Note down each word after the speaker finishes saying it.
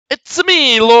It's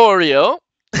me, Lourlo.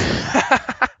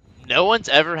 No one's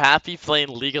ever happy playing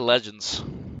League of Legends.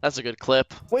 That's a good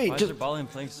clip. Wait, why is your ball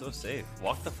playing so safe?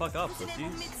 Walk the fuck up,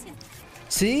 pussies.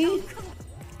 See?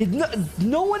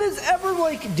 No one has ever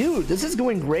like, dude, this is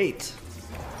going great.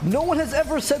 No one has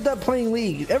ever said that playing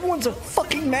League. Everyone's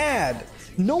fucking mad.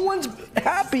 No one's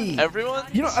happy. Everyone?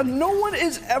 You know, no one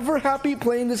is ever happy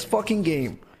playing this fucking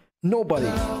game. Nobody.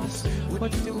 This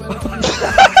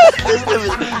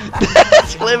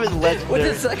clip is legendary. Wait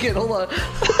a second, hold on.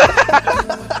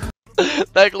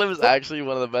 That clip is actually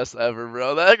one of the best ever,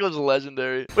 bro. That clip's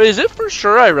legendary. Wait, is it for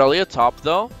sure Irelia top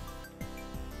though?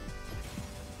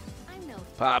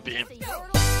 Poppy.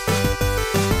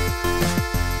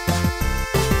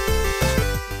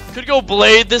 Could go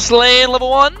Blade this lane,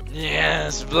 level 1.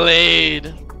 Yes, Blade.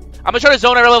 I'm gonna try to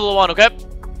zone Irelia level 1, okay?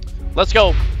 Let's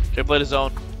go. Okay, Blade is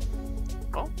zone.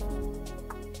 Oh.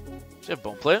 Does he have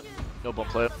bone plate? No bone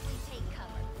plate.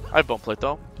 I have bone plate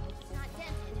though.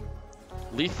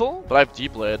 Lethal, but I have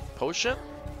D-Blade. Potion?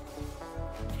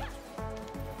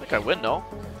 I think I win, no?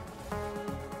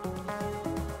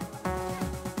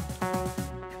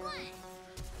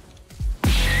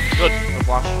 Good. No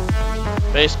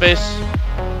flash. Base, base.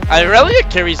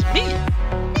 Irelia carries me.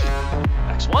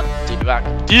 X1. TP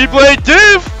back. D-Blade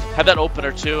div! Had that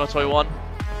opener too. That's why we won.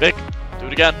 Big. Do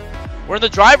it again. We're in the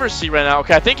driver's seat right now.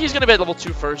 Okay, I think he's going to be at level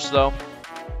 2 first, though.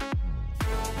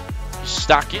 He's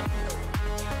stacking.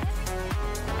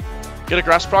 Get a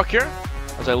grass proc here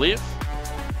as I leave.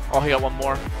 Oh, he got one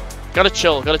more. Gotta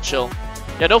chill, gotta chill.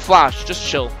 Yeah, no flash, just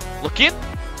chill. Looking.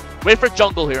 Wait for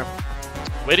jungle here.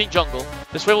 Waiting jungle.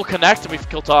 This way we'll connect and we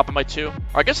kill top on my 2.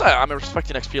 I guess I'm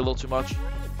respecting XP a little too much.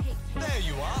 There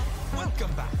you are.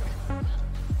 Welcome back.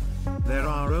 There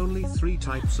are only 3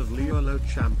 types of Lourlo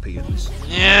champions.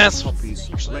 Yes! Poppies,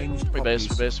 ranged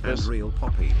poppies, and real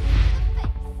poppy.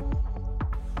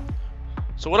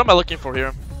 So what am I looking for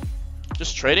here?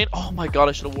 Just trading? Oh my god,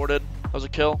 I should have warded. That was a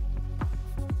kill.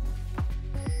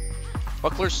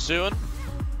 Buckler's soon.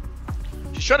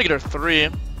 She's trying to get her 3.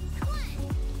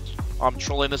 I'm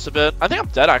trolling this a bit. I think I'm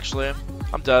dead, actually.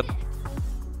 I'm dead.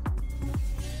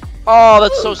 Oh,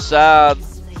 that's so sad.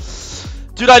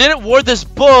 Dude, I didn't ward this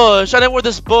bush. I didn't ward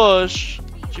this bush.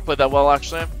 She played that well,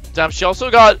 actually. Damn, she also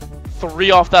got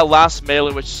 3 off that last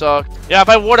melee, which sucked. Yeah, if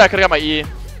I warded, I could have got my E.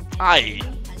 Aye.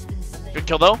 Good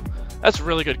kill, though. That's a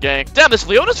really good gank. Damn, this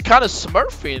Leona's kind of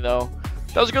smurfing, though.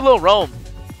 That was a good little roam.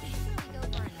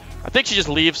 I think she just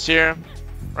leaves here.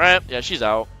 Right? Yeah, she's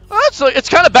out. It's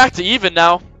kind of back to even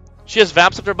now. She has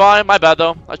vamps up her body. My bad,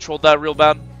 though. I trolled that real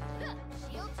bad.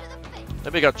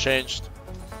 Maybe it got changed.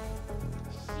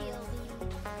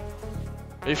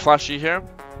 Maybe flashy here.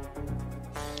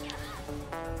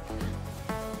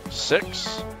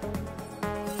 6.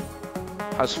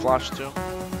 Has flash, too.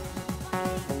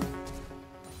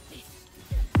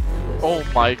 Oh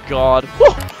my god. Woo!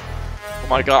 Oh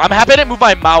my god. I'm happy I didn't move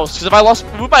my mouse, because if I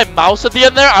moved my mouse at the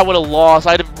end there, I would have lost.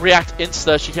 I had to react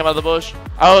insta. She came out of the bush.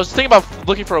 I was thinking about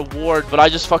looking for a ward, but I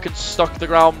just fucking stuck the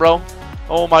ground, bro.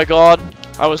 Oh my god.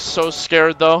 I was so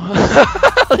scared, though.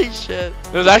 Holy shit.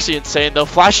 It was actually insane, though.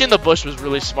 Flashing in the bush was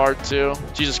really smart, too.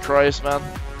 Jesus Christ, man.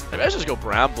 Maybe I should just go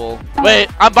Bramble. Wait,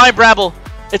 I'm buying Bramble.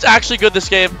 It's actually good this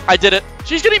game. I did it.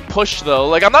 She's getting pushed, though.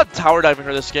 Like, I'm not tower diving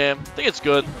her this game. I think it's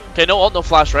good. Okay, no ult, no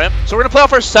flash, right? So we're going to play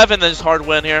off our 7, then just hard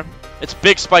win here. It's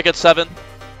big spike at 7.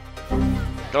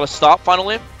 Gotta stop,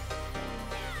 finally.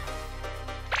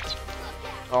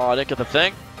 Oh, I didn't get the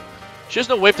thing. She has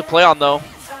no wave to play on, though.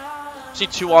 See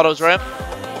 2 autos, right?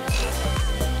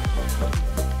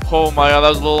 Oh my god, that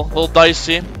was a little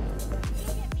dicey.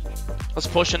 Let's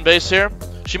push in base here.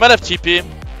 She might have TP.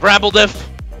 Bramble diff.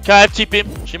 Okay, I have TP.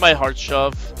 She might hard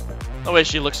shove. No way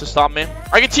she looks to stop me.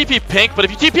 I can TP pink, but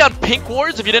if you TP on pink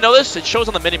wards, if you didn't know this, it shows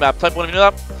on the minimap. Type 1 if you know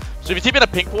that. So if you TP on a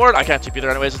pink ward, I can't TP there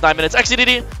anyways. It's 9 minutes.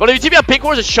 XDDD. But if you TP on pink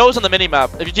wards, it shows on the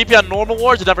minimap. If you TP on normal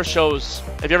wards, it never shows.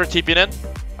 Have you ever TP'd in?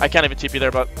 I can't even TP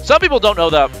there, but some people don't know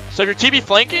that. So if you're TP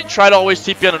flanking, try to always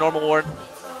TP on a normal ward.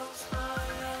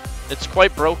 It's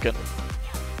quite broken.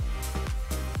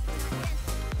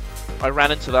 I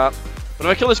ran into that. But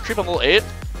if I kill this creep on level 8,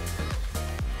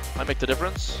 I make the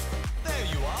difference. There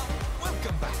you are.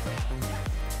 Welcome back.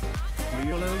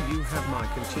 Lourlo, you have my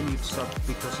continued sub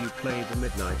because you play the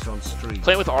midnight on stream.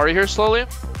 Playing with Ari here slowly.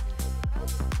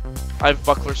 I have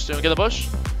Buckler soon. Get the bush.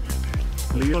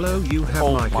 Lourlo, you have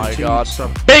Oh my my continued god.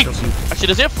 sub Big! because you... Actually,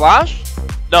 does he have flash?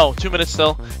 No, 2 minutes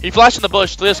still. He flashed in the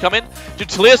bush. Talia's coming. Dude,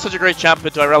 Talia's such a great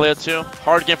champion to Irelia too.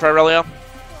 Hard game for Irelia.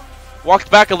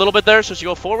 Walked back a little bit there, so she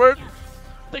go forward.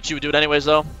 I think she would do it anyways,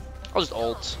 though. I'll just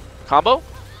ult. Combo?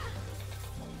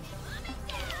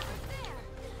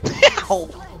 No!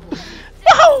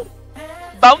 No!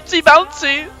 Bouncy,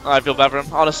 bouncy. Oh, I feel bad for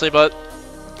him, honestly, but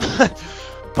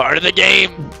part of the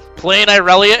game. Playing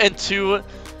Irelia into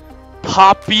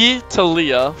Poppy to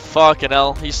Leah. Fucking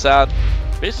hell, he's sad.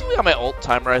 Basically on my ult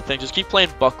timer, I think. Just keep playing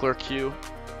Buckler Q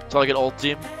until I get ult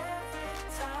team.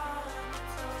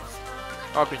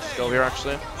 Oh, I can just go here,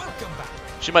 actually.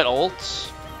 She might ult.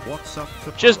 What's up?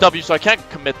 She has W, so I can't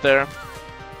commit there.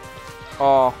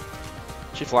 Oh,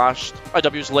 she flashed. My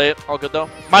W's late. All good, though.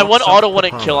 My one auto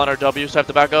wouldn't kill on her W, so I have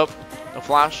to back up. No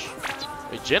flash.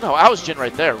 Wait, Jin? How was Jin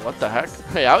right there? What the heck?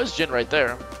 Hey, how is Jin right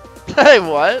there? Hey,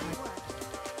 what?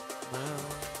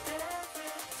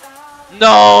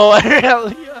 No,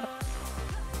 Irelia.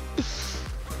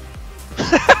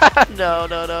 No,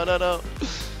 no, no, no, no.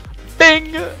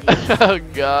 Bing! Oh,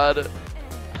 God.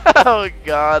 Oh,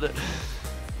 God.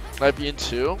 Might be in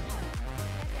 2. You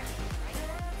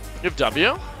have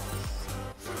W?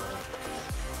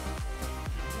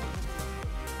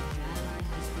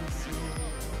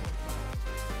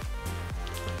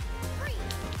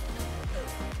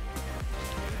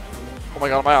 Oh my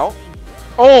god, am I out?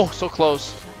 Oh, so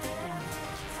close.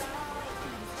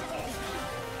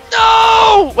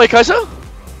 No! Wait, Kaisa?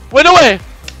 Wait, no way!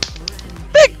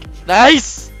 Big!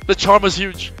 Nice! The charm was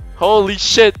huge. Holy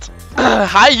shit.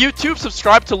 Hi, YouTube.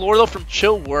 Subscribe to Lourlo from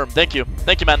Chill Worm. Thank you.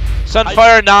 Thank you, man.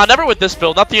 Sunfire, nah, never with this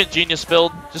build. Not the ingenious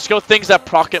build. Just go things that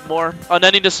proc it more.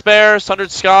 Unending Despair, Sundered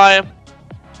Sky,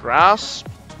 Grass.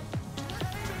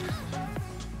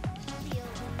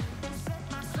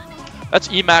 That's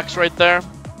Emax right there.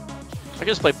 I can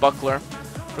just play Buckler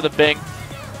for the Bing.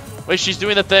 Wait, she's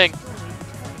doing the thing.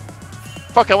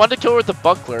 Fuck, I wanted to kill her with the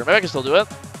Buckler. Maybe I can still do it.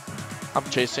 I'm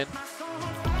chasing.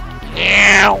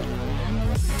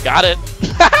 Got it.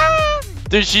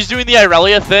 Dude, she's doing the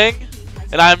Irelia thing,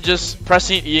 and I'm just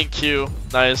pressing E and Q.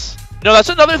 Nice. No, that's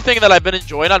another thing that I've been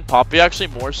enjoying on Poppy, actually,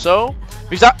 more so.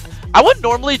 Because I wouldn't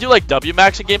normally do, like, W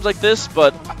max in games like this,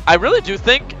 but I really do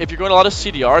think if you're going a lot of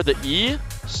CDR, the E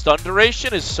stun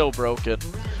duration is so broken.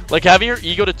 Like, having your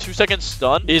E go to 2-second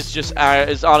stun is just,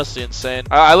 is honestly insane.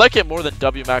 I like it more than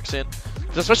W maxing.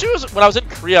 Especially when I was in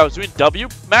Korea, I was doing W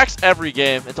max every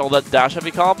game into all that dash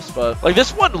heavy comps, but like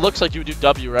this one looks like you would do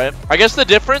W, right? I guess the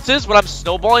difference is when I'm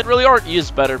snowballing really hard, E is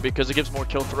better because it gives more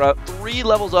kill threat. 3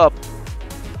 levels up.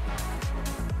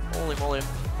 Holy moly.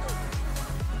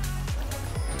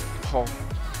 Oh.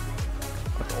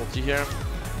 I have to ulti here.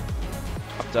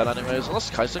 I'm dead anyways, unless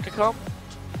Kaisa can come.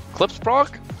 Clips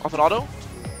proc off an auto.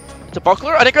 It's a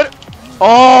Buckler? I didn't get it.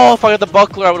 Oh, if I got the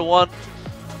Buckler, I would have won.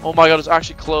 Oh my god, it's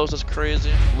actually close. That's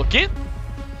crazy. Looking?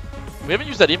 We haven't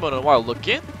used that emote in a while.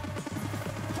 Looking?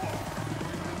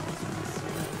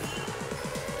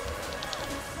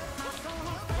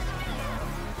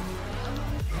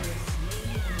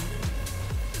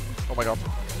 Oh my god.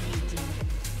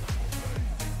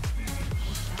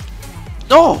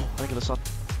 No! I didn't get the sun.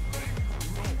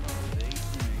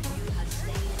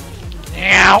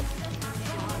 Ow!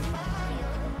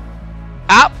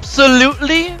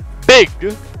 Absolutely big.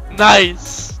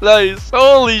 Nice. Nice.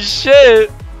 Holy shit.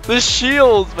 The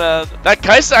shields, man. That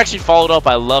Kaisa actually followed up.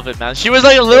 I love it, man. She was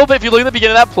like a little bit, if you look at the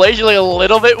beginning of that play, she's like a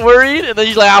little bit worried. And then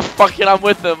she's like, ah, fuck it, I'm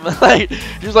with him. Like,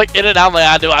 she was like in and out. Like,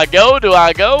 ah, do I go? Do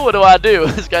I go? What do I do?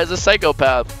 This guy's a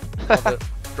psychopath. Love it.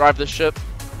 Drive this ship.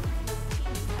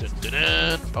 Dun, dun,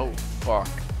 dun. Oh, fuck.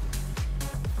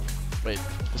 Wait,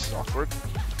 this is awkward.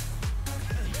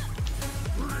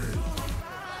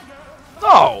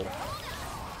 No!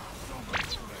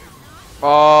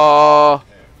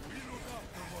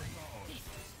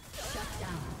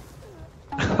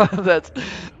 That's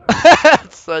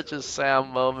such a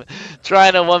Sam moment.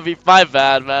 Trying to 1v. My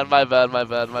bad, man. My bad, my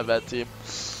bad, my bad, team.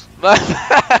 My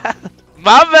bad.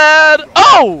 My bad.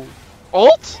 Oh!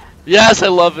 Ult? Yes, I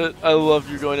love it. I love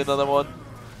you going another one.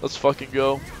 Let's fucking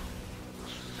go.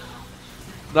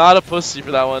 Not a pussy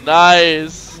for that one.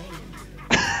 Nice.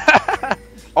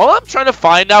 All I'm trying to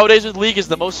find nowadays with League is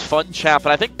the most fun champ,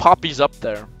 and I think Poppy's up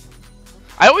there.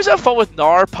 I always have fun with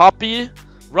Gnar, Poppy.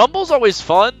 Rumble's always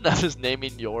fun. I'm just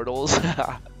naming Yordles.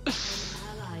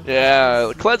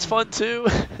 Yeah, Kled's fun too.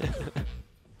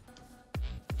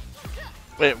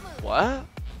 Wait, what?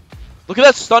 Look at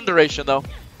that stun duration though.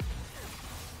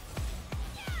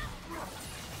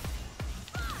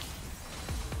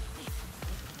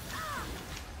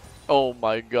 Oh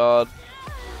my god.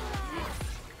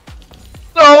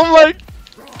 Oh my.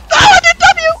 Oh, I did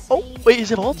W! Oh, wait,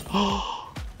 is it ult?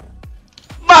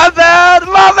 My bad!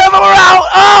 My bad, but we're out!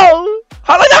 Oh!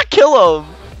 How did I not kill him?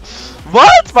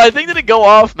 What? My thing didn't go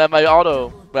off, man. My auto.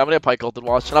 Wait, I'm gonna get pike ult and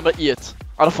watch, and I'm gonna eat.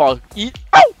 Out of fog. Eat.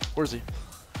 Oh! Where's he?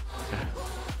 Okay.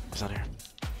 He's not here.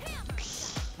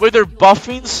 Wait, they're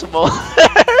buffing Smolder?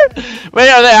 Wait,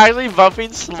 are they actually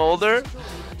buffing Smolder?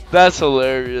 That's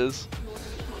hilarious.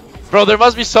 Bro, there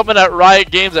must be someone at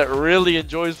Riot Games that really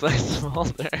enjoys playing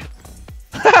Smolder.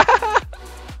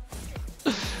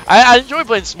 I enjoy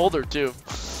playing Smolder too.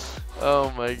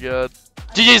 Oh my god.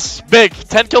 GG's big.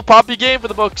 10 kill Poppy game for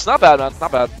the books. Not bad, man.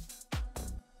 Not bad.